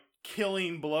final, like,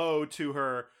 killing blow to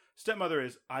her stepmother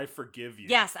is, I forgive you.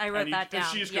 Yes, I wrote that down. And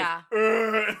she just goes,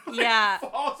 and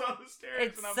falls on the stairs.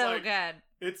 It's and I'm so like, good.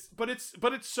 But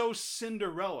it's so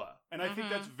Cinderella, and I think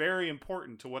that's very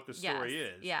important to what the story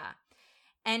is. Yeah.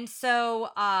 And so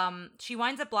she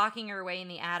winds up locking her away in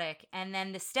the attic, and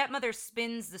then the stepmother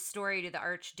spins the story to the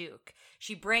Archduke.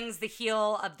 She brings the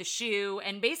heel of the shoe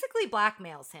and basically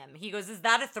blackmails him. He goes, is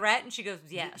that a threat? And she goes,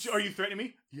 yes. Are you threatening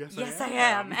me? Yes, I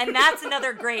am. And that's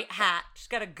another great hat. She's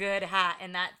got a good hat,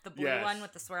 and that's the blue one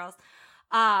with the swirls.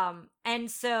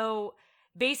 And so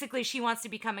basically she wants to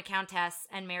become a countess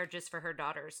and marriages for her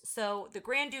daughters. So the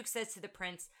Grand Duke says to the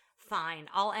prince, fine,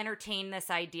 I'll entertain this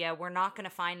idea. We're not going to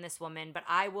find this woman, but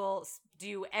I will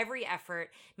do every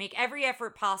effort, make every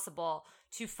effort possible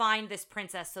to find this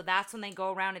princess. So that's when they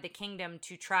go around to the kingdom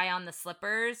to try on the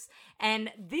slippers.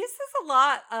 And this is a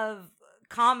lot of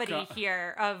comedy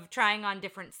here of trying on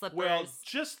different slippers. Well,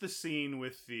 just the scene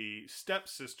with the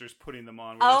stepsisters putting them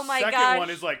on. Oh my gosh. The second one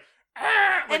is like,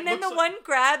 and then the one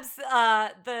grabs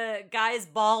the guy's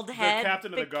bald head. The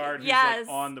captain of the guard who's like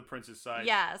on the prince's side.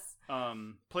 Yes.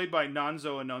 Played by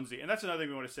Nonzo Annunzi. And that's another thing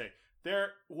we want to say.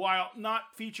 while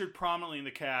not featured prominently in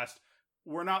the cast,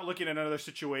 we're not looking at another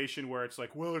situation where it's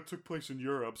like, well, it took place in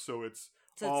Europe, so it's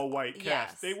all white cast.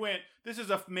 Yes. They went, this is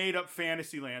a made up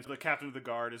fantasy land. The captain of the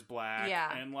guard is black.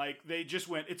 Yeah. And like, they just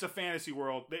went, it's a fantasy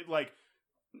world. They like,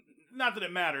 not that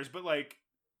it matters, but like,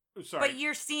 sorry. But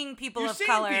you're seeing people You're of seeing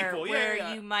color people,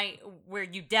 yeah, where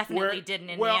you definitely didn't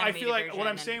in the I animated feel like version, what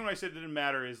I'm saying when I said it didn't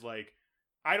matter is like,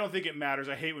 I don't think it matters.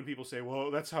 I hate when people say,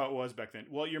 well, that's how it was back then.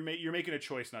 Well, you're making a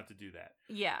choice not to do that.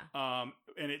 Yeah.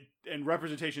 And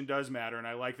representation does matter, and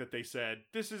I like that they said,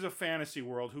 this is a fantasy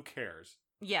world, who cares?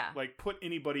 Yeah. Like, put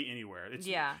anybody anywhere.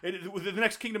 Yeah. The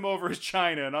next kingdom over is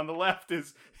China, and on the left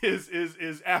is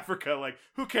Africa. Like,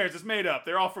 who cares? It's made up.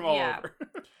 They're all from all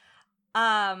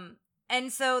over.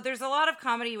 And so there's a lot of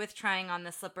comedy with trying on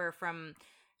the slipper from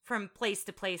place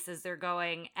to place as they're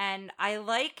going. And I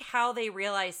like how they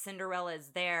realize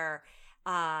Cinderella's there.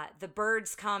 The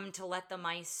birds come to let the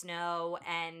mice know,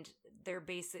 and they're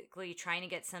basically trying to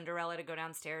get Cinderella to go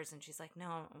downstairs, and she's like,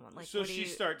 no. Like, so she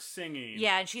starts singing.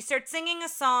 Yeah, and she starts singing a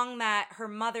song that her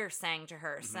mother sang to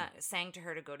her, sang to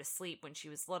her to go to sleep when she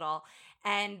was little.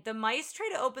 And the mice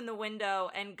try to open the window,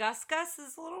 and Gus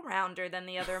is a little rounder than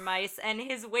the other mice, and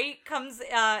his weight comes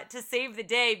to save the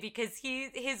day because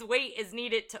his weight is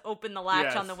needed to open the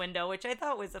latch on the window, which I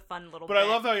thought was a fun little bit. I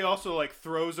love how he also like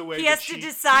throws away he the has cheese. to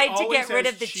decide He to get rid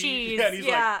has of the cheese. Yeah, and he's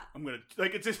like, I'm going to,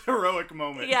 like, it's a heroic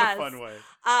moment in a fun way.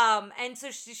 And so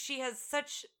she has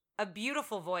such a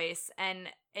beautiful voice, and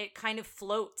it kind of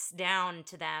floats down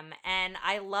to them. And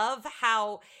I love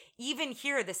how even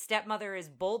here the stepmother is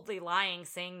boldly lying,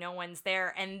 saying no one's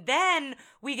there. And then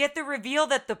we get the reveal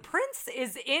that the prince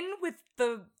is in with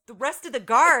the rest of the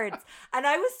guards. And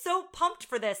I was so pumped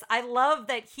for this. I love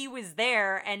that he was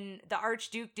there and the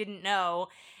Archduke didn't know.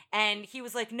 And he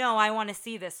was like, no, I want to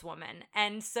see this woman.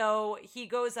 And so he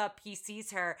goes up, he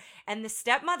sees her. And the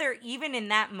stepmother, even in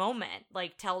that moment,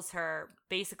 like tells her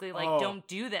basically like, don't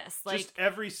do this. Like just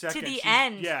every second. To the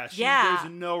end. Yeah.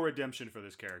 There's no redemption for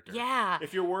this character. Yeah.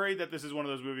 If you're worried that this is one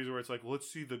of those movies where it's like, let's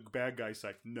see the bad guy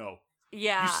side. No.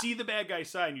 Yeah. You see the bad guy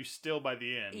side and you still by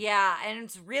the end. Yeah. And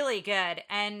it's really good.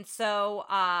 And so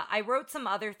I wrote some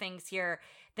other things here.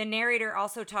 The narrator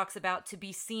also talks about to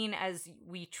be seen as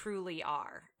we truly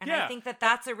are. And I think that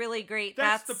that's a really great...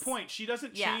 That's the point. She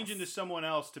doesn't change into someone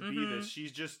else to be this.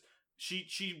 She's just...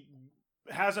 She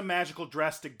has a magical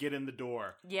dress to get in the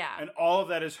door. Yeah. And all of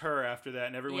that is her after that,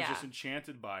 and everyone's just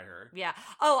enchanted by her. Yeah.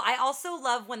 Oh, I also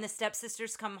love when the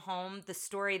stepsisters come home, the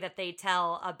story that they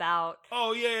tell about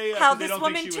how this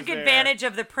woman took advantage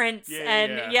of the prince.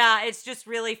 It's just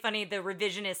really funny, the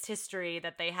revisionist history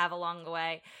that they have along the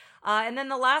way. And then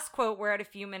the last quote, we're at a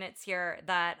few minutes here,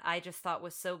 that I just thought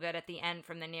was so good at the end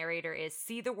from the narrator is,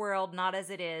 see the world not as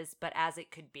it is, but as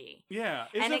it could be. Yeah,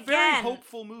 it's very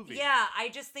hopeful movie. Yeah, I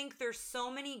just think there's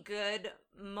so many good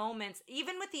moments.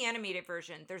 Even with the animated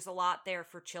version, there's a lot there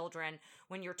for children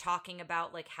when you're talking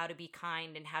about like how to be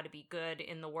kind and how to be good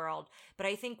in the world. But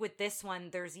I think with this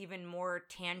one, there's even more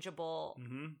tangible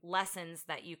lessons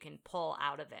that you can pull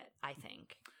out of it, I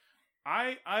think.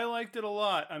 I liked it a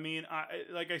lot. I mean,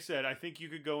 like I said, I think you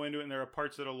could go into it and there are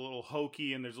parts that are a little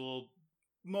hokey and there's little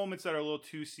moments that are a little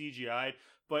too CGI'd.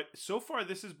 But so far,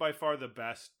 this is by far the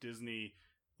best Disney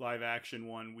live action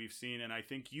one we've seen. And I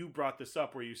think you brought this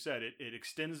up where you said it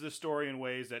extends the story in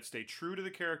ways that stay true to the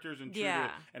characters and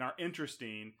and are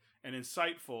interesting and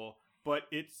insightful. But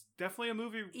it's definitely a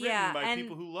movie written by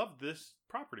people who love this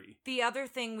property. The other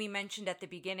thing we mentioned at the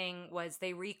beginning was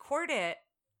they record it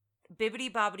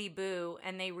Bibbidi Bobbidi Boo,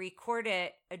 and they record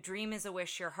it A Dream Is a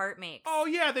Wish Your Heart Makes. Oh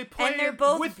yeah, they play and they're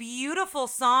both beautiful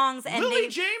songs. And Lily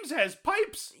James has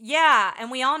pipes. Yeah, and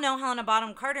we all know Helena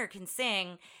Bonham Carter can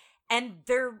sing, and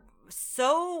they're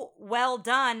so well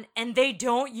done, and they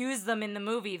don't use them in the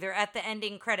movie. They're at the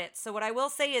ending credits. So what I will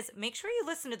say is make sure you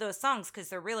listen to those songs because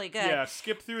they're really good. Yeah,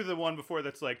 skip through the one before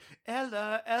that's like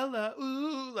Ella, Ella,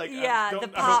 ooh, like the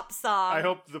pop song. I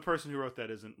hope the person who wrote that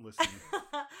isn't listening.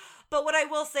 But what I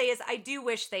will say is I do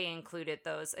wish they included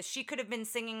those. She could have been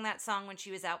singing that song when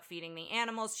she was out feeding the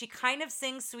animals. She kind of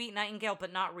sings Sweet Nightingale,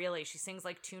 but not really. She sings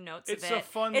like 2 notes of it.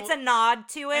 It's a nod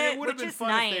to it, and it would have which been is fun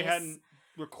nice. if they hadn't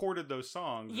recorded those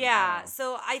songs. Yeah,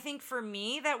 so I think for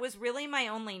me, that was really my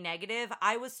only negative.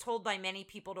 I was told by many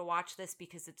people to watch this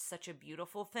because it's such a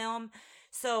beautiful film.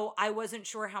 So I wasn't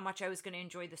sure how much I was going to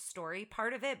enjoy the story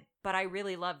part of it, but I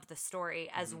really loved the story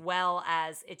as well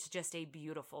as it's just a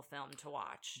beautiful film to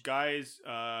watch. Guys,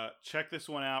 check this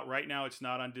one out. Right now it's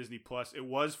not on Disney Plus. It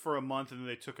was for a month and then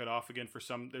they took it off again for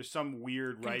there's some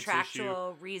weird rights issue.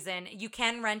 Contractual reason. You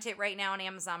can rent it right now on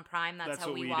Amazon Prime. That's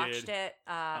how we watched did. it.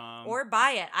 Or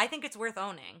buy it. I think it's worth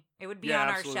owning. It would be on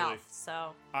absolutely. our shelf.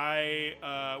 So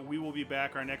we will be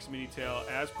back. Our next mini tale,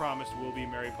 as promised, will be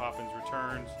Mary Poppins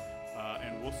Returns.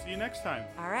 And we'll see you next time.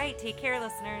 All right. Take care,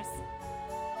 listeners.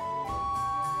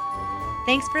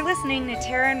 Thanks for listening to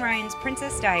Tara and Ryan's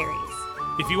Princess Diaries.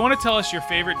 If you want to tell us your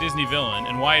favorite Disney villain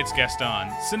and why it's guest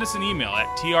on, send us an email at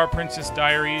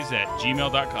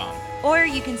trprincessdiaries@gmail.com. Or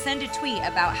you can send a tweet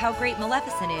about how great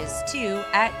Maleficent is to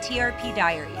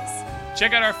 @TRPDiaries.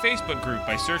 Check out our Facebook group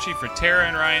by searching for Tara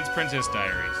and Ryan's Princess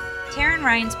Diaries. Tara and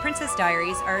Ryan's Princess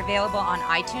Diaries are available on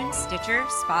iTunes, Stitcher,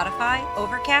 Spotify,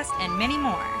 Overcast, and many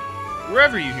more.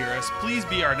 Wherever you hear us, please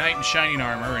be our knight in shining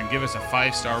armor and give us a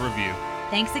 5-star review.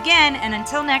 Thanks again, and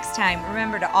until next time,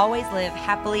 remember to always live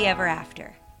happily ever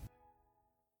after.